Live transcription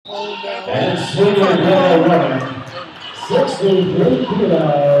And senior medal winner, 63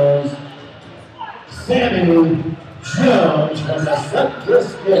 kilos, Sammy Jones from the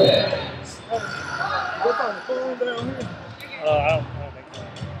Sunkist Kids.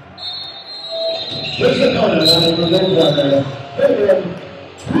 His opponent on the red runner, Fabian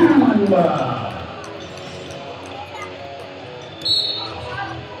Puma.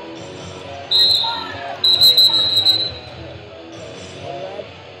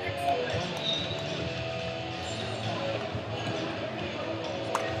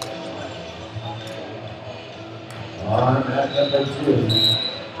 On at number 2,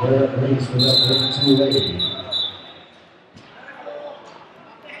 Garrett Reese with number 280.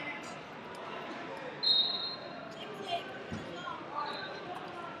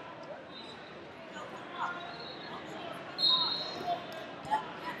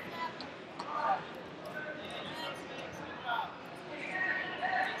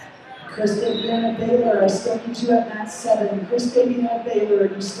 Chris Daviana Baylor, I still need you at mat 7. Chris Daviana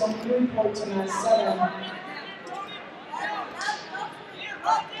Baylor, you still need to report to mat 7.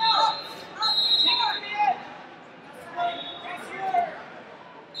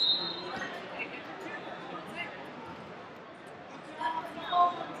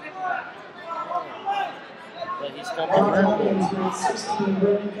 Hawkins, mat 16,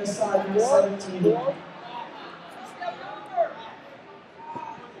 Brandon Cassad, mat 17.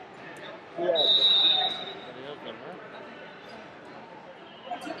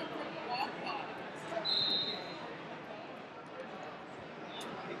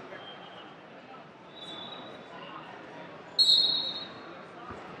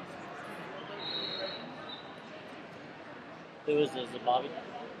 Who is this? Is it Bobby?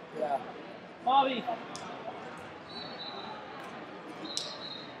 Yeah. Bobby!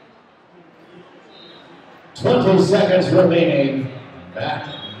 20 seconds remaining. Back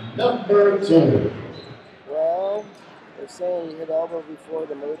number 2. Well, they're saying you hit elbow before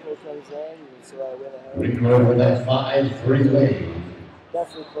the miracle comes in, and so I went ahead. We go over that 5-3 lead.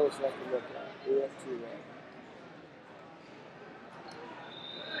 Definitely close enough to look at. We have 2 there.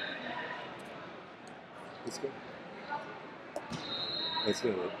 Let's go. Let's go.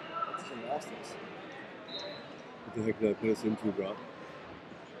 That's gymnastics. What the heck did I put us into, bro?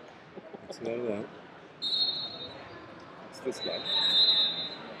 Let's get out of that. It's this guy.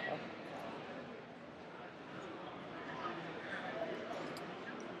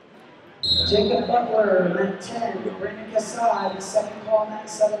 Jacob Butler, mat 10. Brandon Cassad, the second call, mat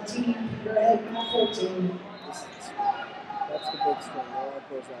 17. Peter Head, mat 14. That's the big string. No one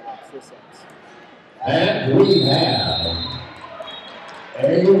goes out at 3 sets. And we have a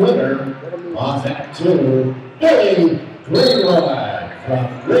winner on that 2, Billy Greenwood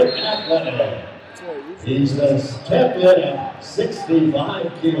from Grit Athletic. He's the champion at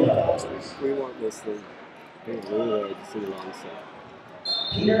 65 kilos. We want this thing. We really like to see the long set.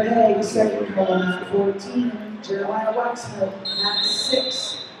 Peter Hay, second call, mat 14. Jeremiah Waxman, mat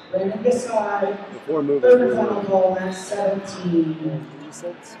 6. Brandon Cassad, Before moving, third and final call, mat 17. 3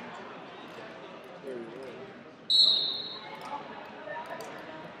 sets. There you go.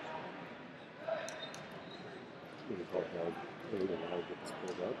 We can talk about it. We don't know how to get this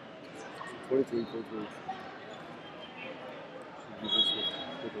pulled up. 23, 23. Should be this one.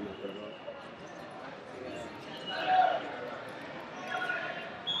 Picking that right up.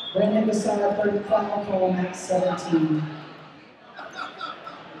 Brandon Cassad, third and final call, mat 17.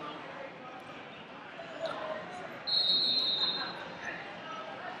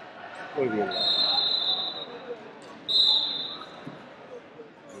 What have you got?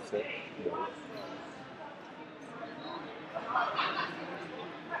 What's that? No.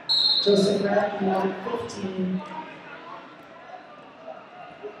 Joseph Bradley, mat 15.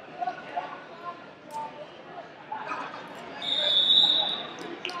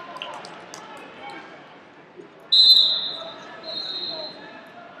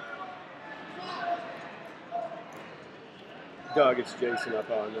 Doug, it's Jason up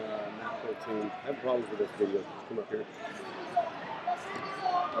on map 13. I have problems with this video. Come up here.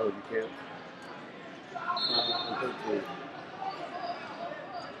 Oh, you can't? On 13.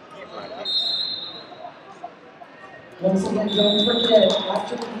 Once again, don't forget,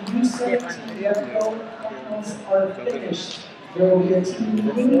 after the U17 finals are finished, there will be a team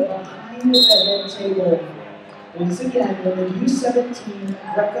meeting behind the head table. Once again, when the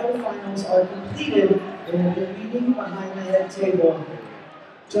U17 Greco finals are completed, there will be a meeting behind the head table.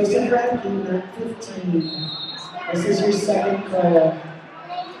 Joseph Bradley, mat 15. This is your second call.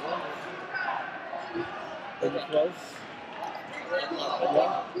 Are you close?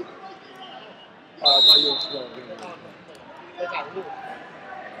 Yeah. Oh, I thought you were slow.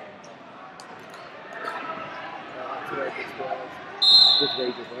 like this was. Which way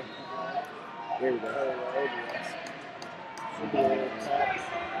is it? There we go. Should be top.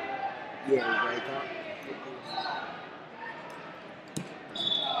 Yeah, right top.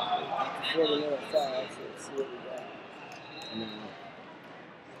 40-minute foul, so let's see what we got. No.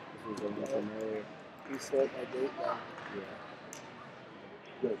 This was one from earlier. You start my date then.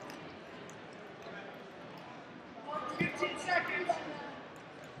 Yeah. Good. 15 seconds.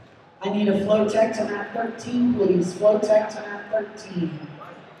 I need a flow tech to map 13, please. Flow tech to map 13.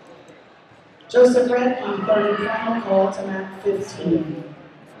 Joseph Redkey, third and final call to map 15.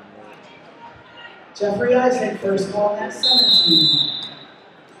 Jeffrey Isaac, first call at 17.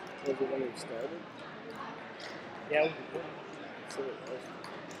 Was it when it started? Yeah. So it was.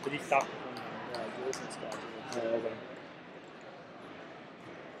 Did he stop? Yeah, Jason stopped it. Oh, okay.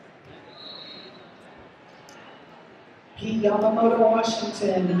 Pete Yamamoto,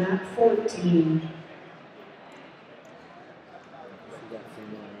 Washington, map 14.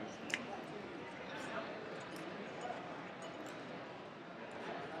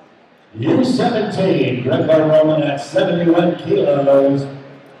 U17, Greco-Roman at 71 kilos.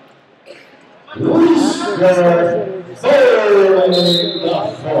 Lusker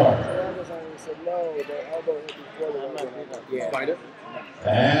Thorpe. Yeah. Find it.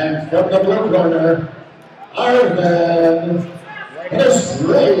 And from the blue corner, Arvin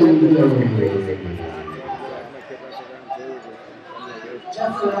Israeli.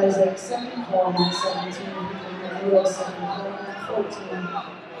 Jeffrey Isaac, second call at 17. Yamamoto, second call at 14.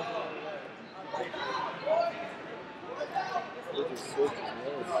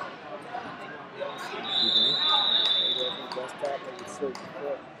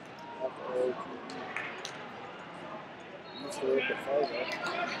 Used to work at Fargo.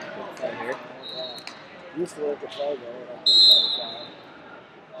 Right here. Used to work at Fargo. I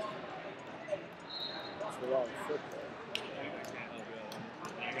That's a lot of football.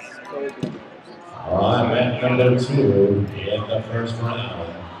 On at number 2 in the first round. I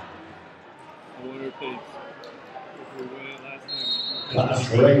wonder if we won it last time. Class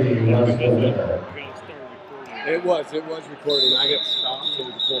rating was the winner. It was recording. I got stopped so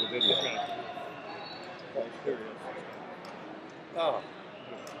we could pull the video. Oh.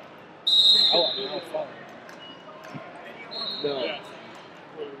 Oh, fun. No. Yeah.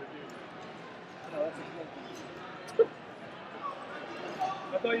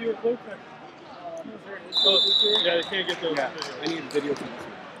 I thought you were close. Yeah, they can't get those. Yeah, I need video from this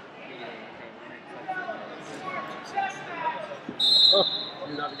one. Oh,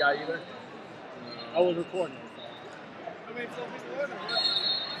 you're not the guy either? I was recording. What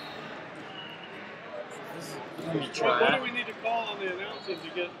do we need to call on the announcers to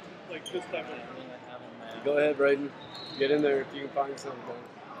get like this type of? Go ahead, Braden. Get in there if you can find something.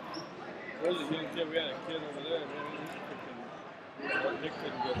 There's a young kid. We had a kid over there.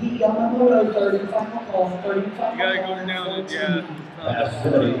 Pete Yamamoto, third and final call, third and final You gotta call go at down and 14. That's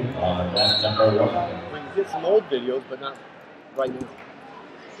 40 on that number 1. We can get some old videos, but not right now.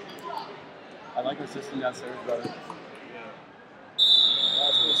 I like the system downstairs better.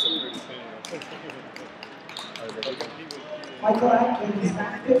 Michael Atkins,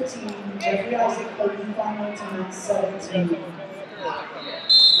 map 15. Jeffrey Isaac, third and final to map 17.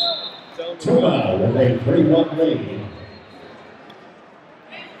 Tuma with a 3-1 lead.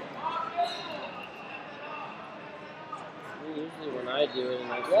 Usually when I do it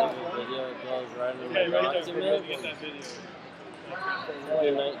and I save a video, it goes right in the document.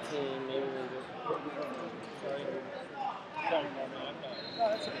 2019, maybe we'll go.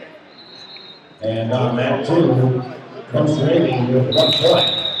 And on that 2, Coach Rating with 1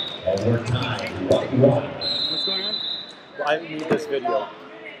 point. And we're tied 1-1. What's going on? Well, I need this video.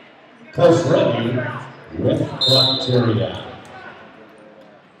 Coach Rating with Criteria.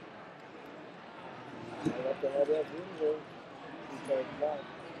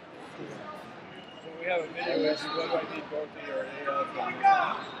 So we have a video. What do I need both of your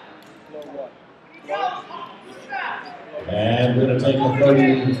flow what? And we're going to take a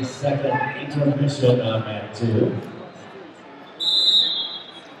 30-second intermission on that 2.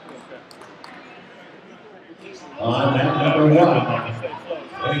 On that number 1,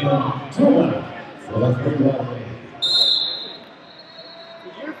 Tuma with a 3-1 lead.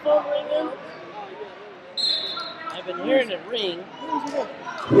 Is your phone ringing? I've been hearing it ring.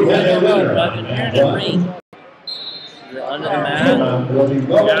 We have a winner. I've been hearing it ring. You're under the mat. Tuma will be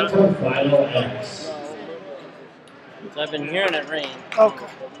going to Final X. So I've been hearing it ring. Okay.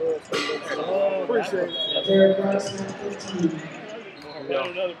 Appreciate it. Derek Rice, map 15.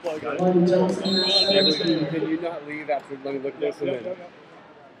 Another plug. Gordon Johnson, map 17. Can you not leave after let me look at this and then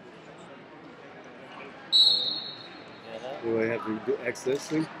Do I have to do X this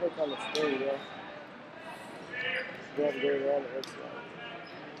thing? Click on the screen, yeah. You have to go around the website.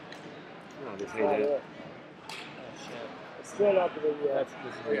 No, just Not hang that. it. Oh shit. It's still not the video. This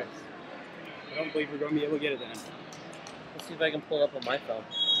is weird. I don't believe we're going to be able to get it then. Let's see if I can pull it up on my phone.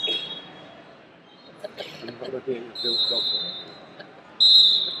 I'm looking at Bill Double.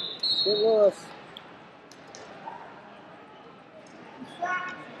 Get Lewis.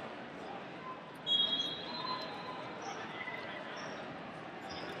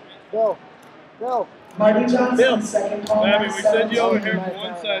 Go. Go. Marty Johnson, Bill. second call. Abby, on we sent you over 17. here for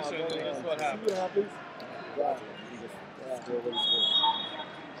one session, and guess what See happened? what happens? Yeah.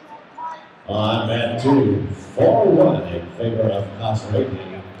 On mat 2, 4-1 in favor of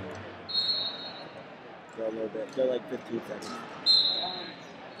Costa-Rica. Go a little bit. Go like 15 seconds.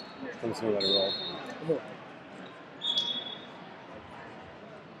 I'm just gonna let it roll.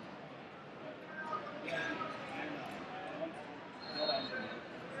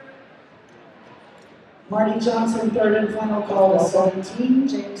 Marty Johnson, third and final call to 17.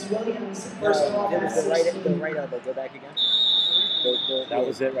 James Williams, first call It at was the right 16. elbow. Go back again. That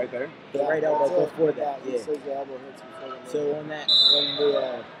was it right there? The right elbow before that. Yeah. So the elbow hits before the So on that, when the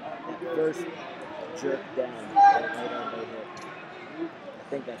that first jerk down, the right elbow hit. I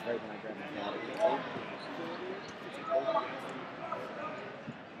think that's right when I grabbed my pad.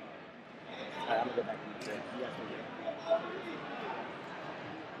 Alright, I'm gonna go back and check. You guys can get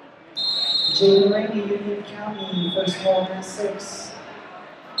Jalen Rainey, Union County, first call at 6.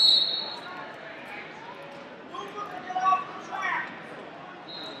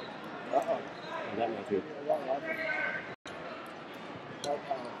 Uh-oh. Oh, that might too.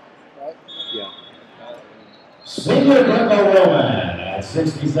 right? Yeah. Senior Greco-Roman at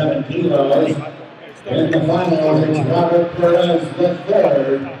 67 kilos. In the finals, it's Robert Perez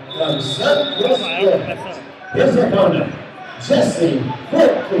III from Sunkist. His opponent, Jesse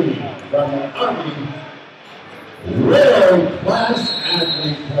Thorpe from the Army Railroad Class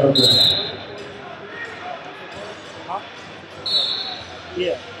Athlete Program.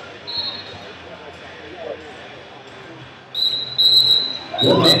 Yeah. With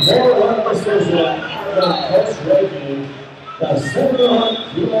a 4-1 decision from Coach Reagan, the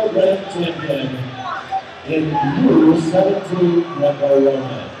 700-kilogram champion in U17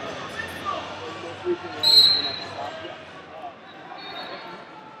 Greco-Roman.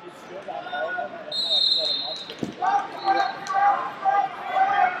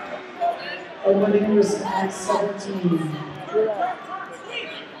 Edward Anderson at 17.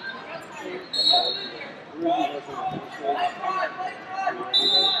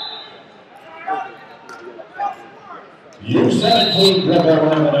 U17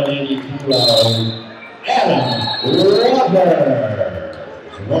 Greco-Roman at 80 kilos, Adam Roberts,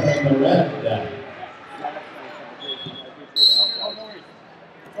 running the red.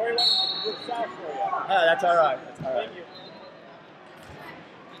 that's alright. That's alright.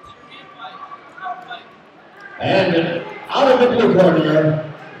 And out of the blue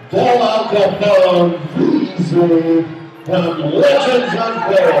corner, Del Al Capone Beasley from Legends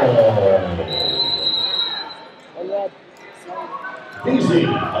Unfold. Beasley,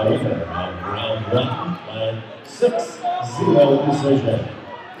 a winner on round 1 by 6-0 decision.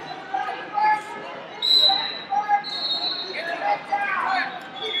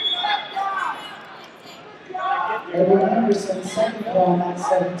 Edward Anderson, second call at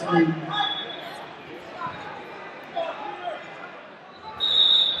 17.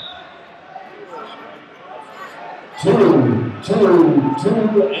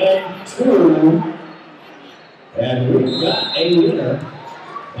 Two, and we've got a winner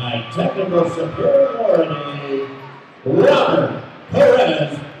by technical superiority, Robert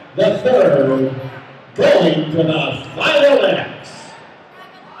Perez III, going to the final X.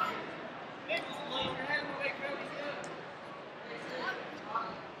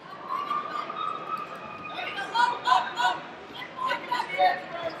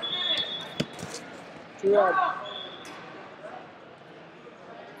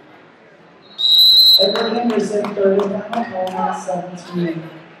 Edward Anderson, third and final call at 17.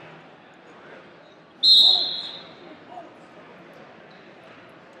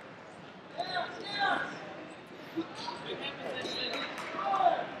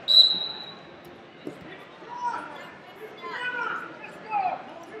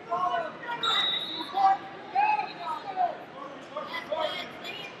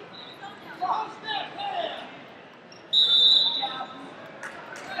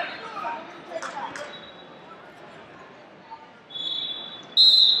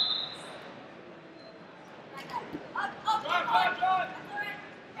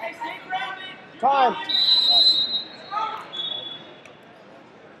 Time.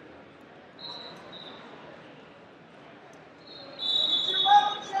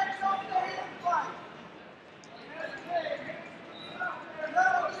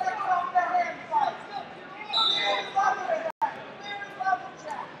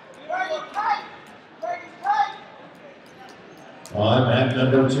 At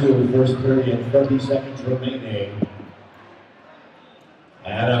number 2, first period, 30 seconds remaining.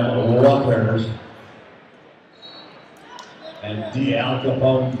 Adam Walters and D. Al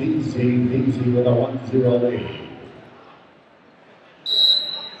Capone VZ with a 1-0 lead.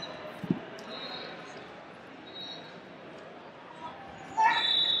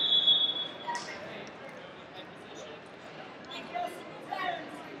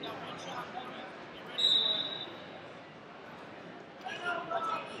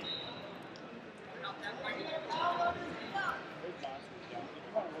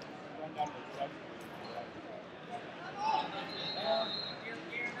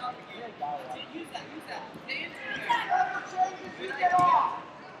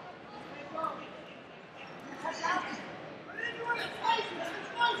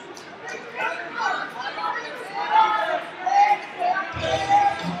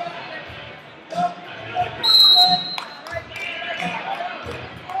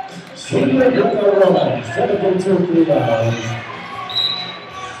 Senior with the run, 72 rebounds.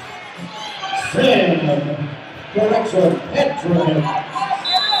 Sam, correction, Patrick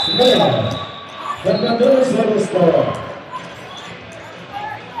Smith from the Minnesota Storm.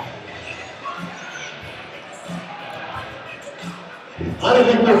 Out of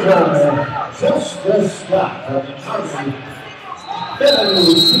the corner, Justice Scott from the Army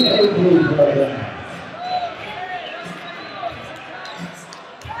WCA program.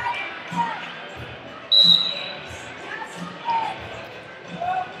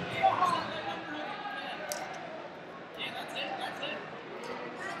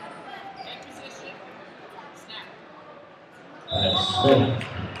 Smith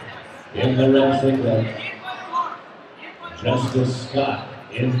in the red singlet. Justice Scott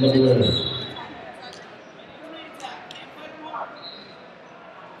in the blue.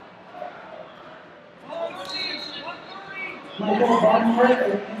 Michael Barnhart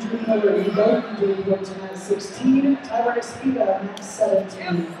and injury number 8, injury report tonight 16. Tyler Espita, match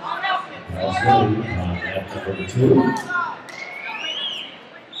 17. That's really at number 2.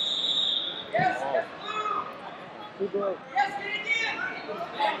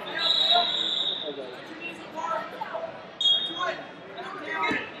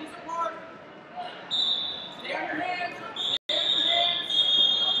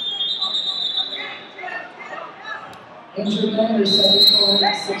 Injury number 7,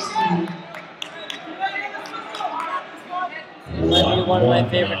 16. Might be one of my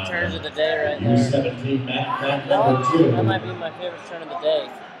favorite turns of the day right there. U17 Matt number 2. That might be my favorite turn of the day.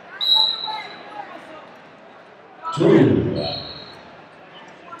 2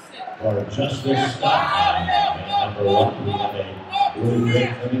 for Justice Scott. And number 1, we have a blue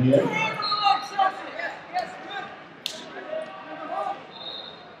ring coming in.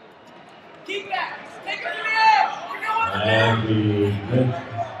 And the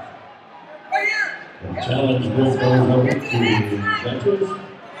challenge will go over to the judges.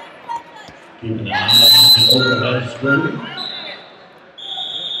 Keep an eye on the overhead screen.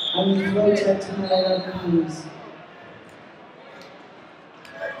 On the floor check tonight, please.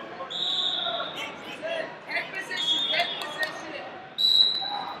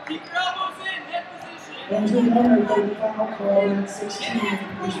 Injury number 30 final call at 16,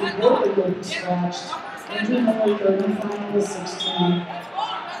 which reportedly will be scratched. Injury number 30 final is 16.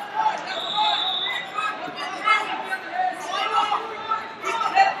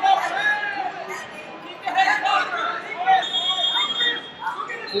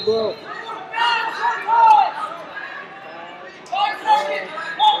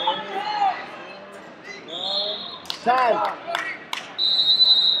 Time.